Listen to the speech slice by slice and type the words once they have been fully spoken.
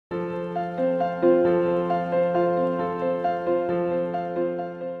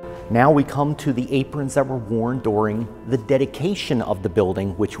Now we come to the aprons that were worn during the dedication of the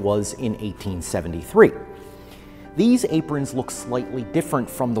building, which was in 1873. These aprons look slightly different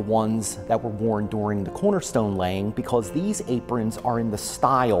from the ones that were worn during the cornerstone laying because these aprons are in the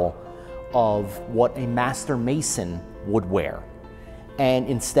style of what a master mason would wear. And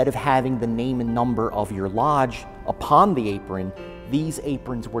instead of having the name and number of your lodge upon the apron, these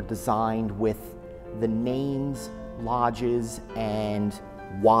aprons were designed with the names, lodges, and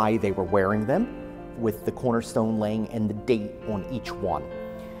why they were wearing them, with the cornerstone laying and the date on each one.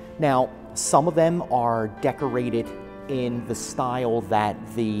 Now, some of them are decorated in the style that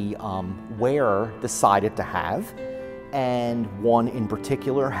the wearer decided to have, and one in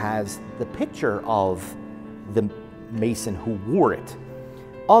particular has the picture of the mason who wore it.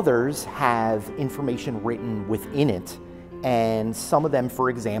 Others have information written within it, and some of them, for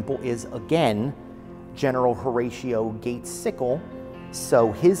example, is again General Horatio Gates Sickle,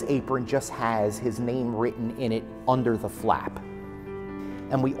 so his apron just has his name written in it under the flap.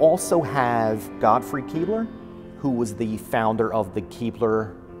 And we also have Godfrey Keebler, who was the founder of the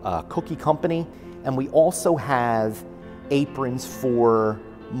Keebler Cookie Company, and we also have aprons for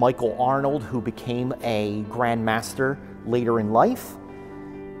Michael Arnold, who became a Grand Master later in life.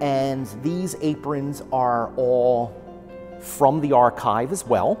 And these aprons are all from the archive as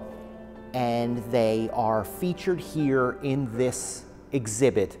well, and they are featured here in this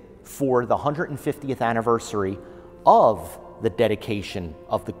exhibit for the 150th anniversary of the dedication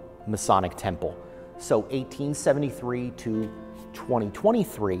of the Masonic Temple. So 1873 to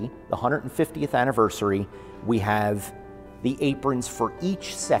 2023, the 150th anniversary, we have the aprons for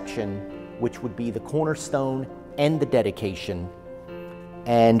each section, which would be the cornerstone and the dedication.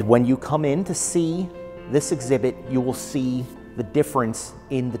 And when you come in to see this exhibit, you will see the difference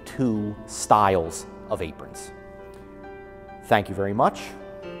in the two styles of aprons. Thank you very much.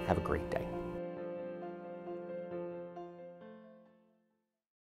 Have a great day.